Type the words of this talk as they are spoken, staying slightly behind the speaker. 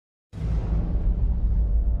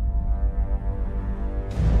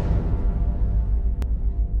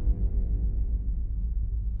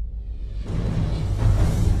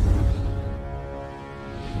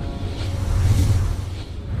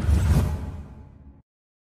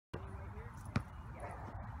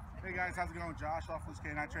Hey guys, how's it going? Josh, off-leash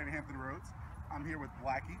canine trainer, Hampton Roads. I'm here with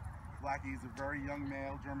Blackie. Blackie is a very young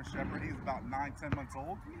male German Shepherd. He's about 9-10 months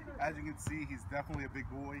old. As you can see, he's definitely a big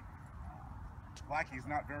boy. Blackie is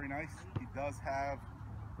not very nice. He does have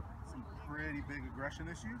some pretty big aggression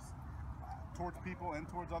issues towards people and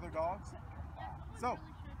towards other dogs. So,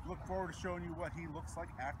 look forward to showing you what he looks like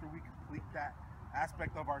after we complete that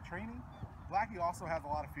aspect of our training. Blackie also has a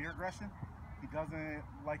lot of fear aggression. He doesn't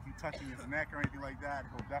like you touching his neck or anything like that.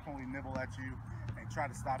 He'll definitely nibble at you and try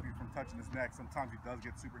to stop you from touching his neck. Sometimes he does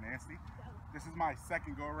get super nasty. This is my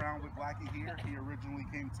second go around with Blackie here. He originally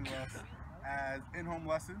came to us as in-home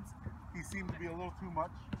lessons. He seemed to be a little too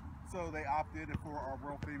much, so they opted for our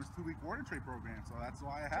world famous 2-week board and trade program. So that's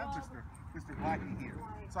why I have Mr. Blackie here.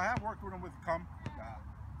 So I have worked with him with Come.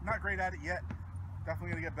 Not great at it yet.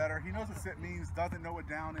 Definitely gonna get better. He knows what sit means, doesn't know what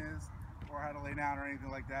down is, or how to lay down or anything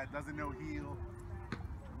like that, doesn't know heel.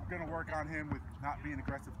 We're gonna work on him with not being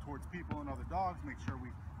aggressive towards people and other dogs, make sure we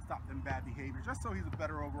stop them bad behavior, just so he's a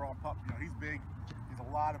better overall pup. You know, he's big, he's a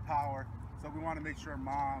lot of power, so we want to make sure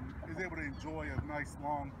mom is able to enjoy a nice,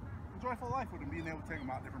 long, joyful life with him, being able to take him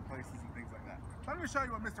out different places and things like that. So I'm gonna show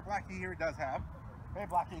you what Mr. Blackie here does have. Hey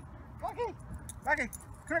Blackie, Blackie, Blackie,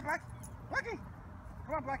 come here Blackie, Blackie,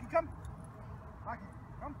 come on Blackie, come, Blackie,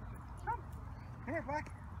 come, come here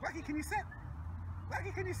Blackie. Blackie, can you sit?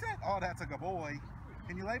 Blackie, can you sit? Oh, that's a good boy.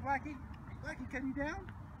 Can you lay, Blackie? Blackie, can you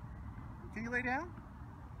down? Can you lay down?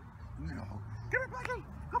 No. Come here, Blackie.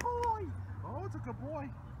 Good boy. Oh, it's a good boy.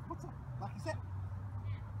 What's up? Blackie, sit.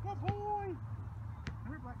 Good boy. Come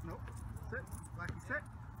here, Blackie. Nope. Sit. Blackie, sit.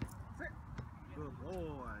 Sit. Good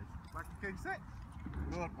boy. Blackie, can you sit?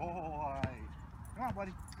 Good boy. Come on,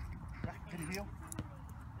 buddy. Blackie, can you heel?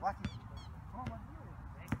 Blackie. Come on, buddy.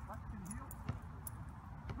 Blackie, can you heel?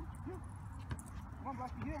 Come on,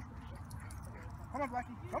 Blackie, here. Come on,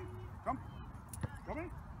 Blackie. Come. Come. Come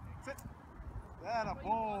in. Sit. That a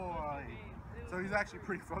boy. So he's actually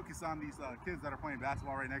pretty focused on these kids that are playing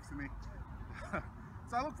basketball right next to me.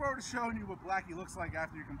 So I look forward to showing you what Blackie looks like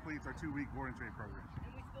after he completes our 2-week board and trade program.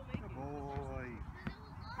 Good boy.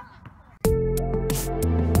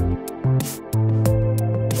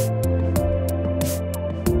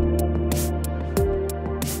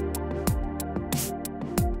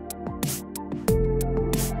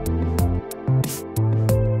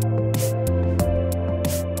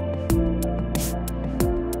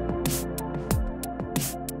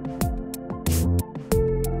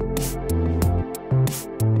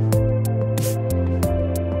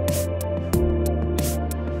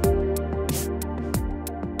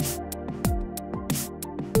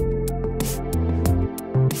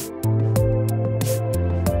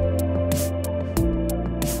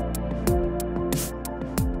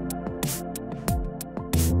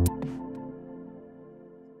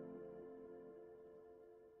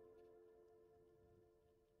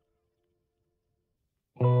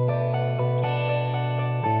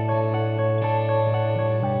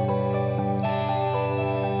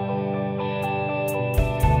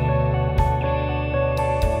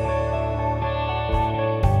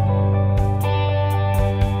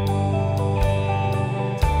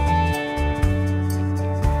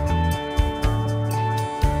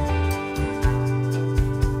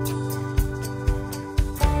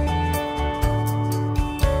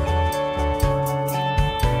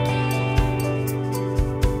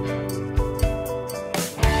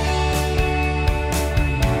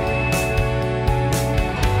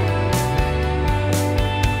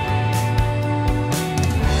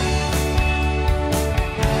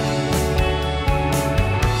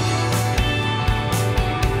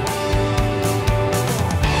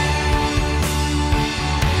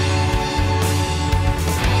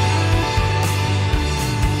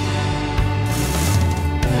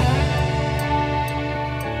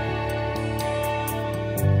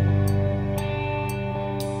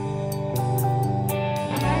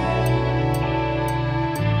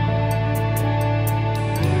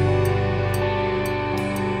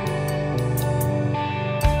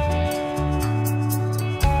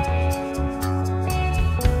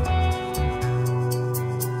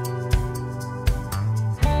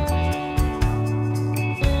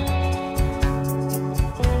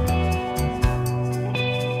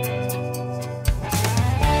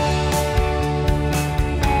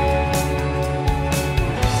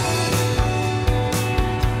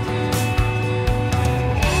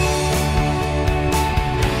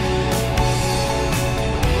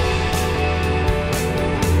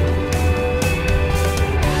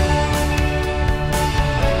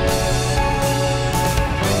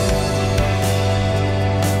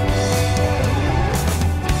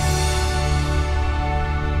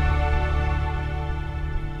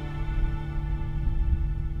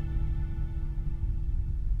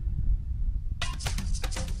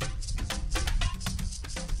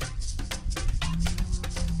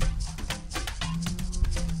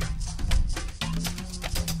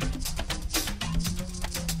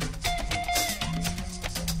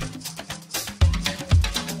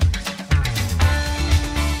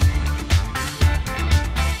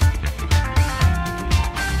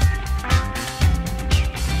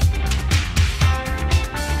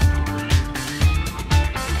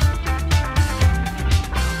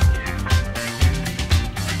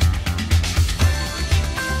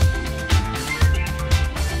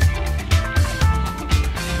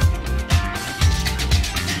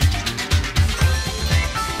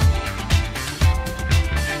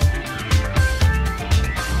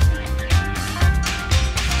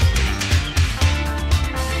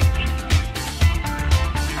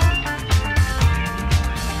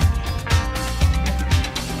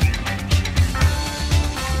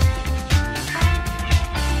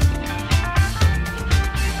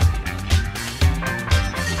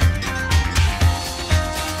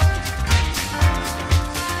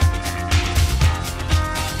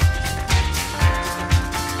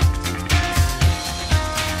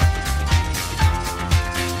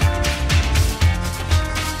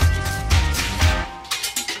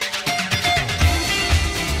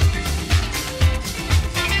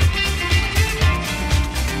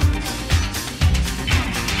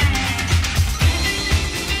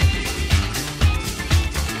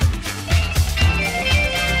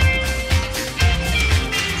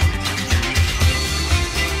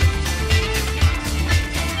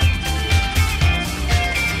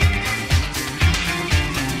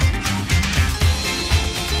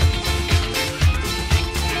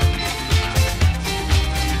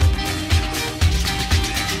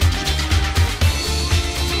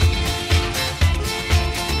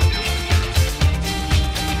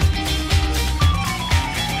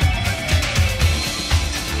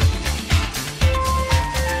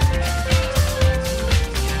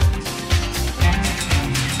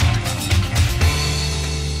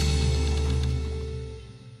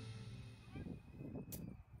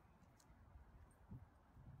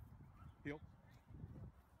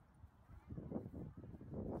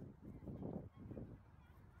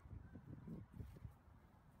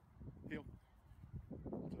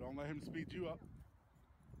 let him speed you up.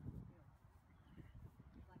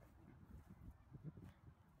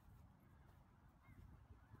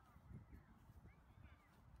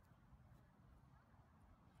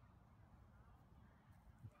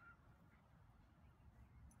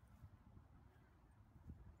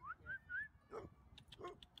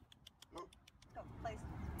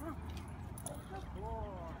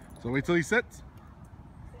 So wait till he sits.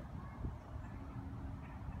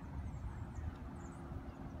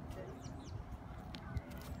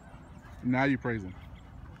 Now you praise him.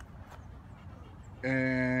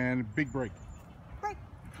 And big break. Break!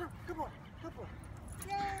 Good boy, good boy.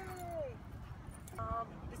 Yay!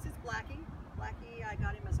 This is Blackie. Blackie, I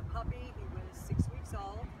got him as a puppy. He was 6 weeks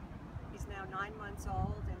old. He's now 9 months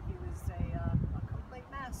old, and he was a complete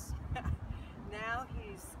mess. Now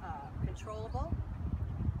he's controllable,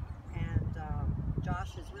 and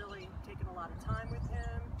Josh has really taken a lot of time with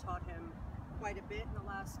him, taught him quite a bit in the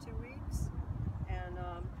last 2 weeks, and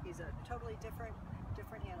he's a totally different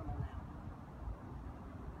animal now.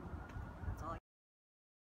 That's all.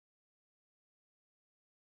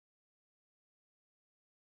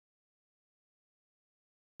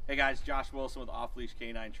 Hey guys, Josh Wilson with Off Leash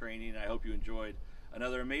Canine Training, and I hope you enjoyed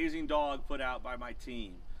another amazing dog put out by my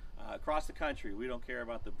team. Across the country, we don't care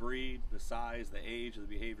about the breed, the size, the age, or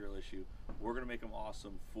the behavioral issue. We're going to make them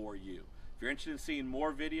awesome for you. If you're interested in seeing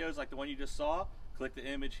more videos like the one you just saw, click the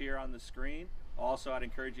image here on the screen. Also, I'd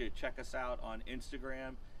encourage you to check us out on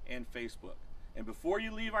Instagram and Facebook. And before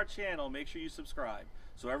you leave our channel, make sure you subscribe.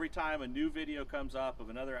 So every time a new video comes up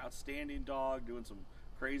of another outstanding dog doing some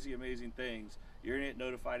crazy, amazing things, you're going to get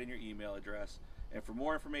notified in your email address. And for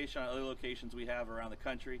more information on other locations we have around the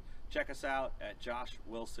country, check us out at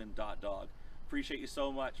joshwilson.dog. Appreciate you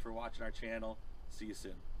so much for watching our channel. See you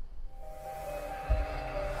soon.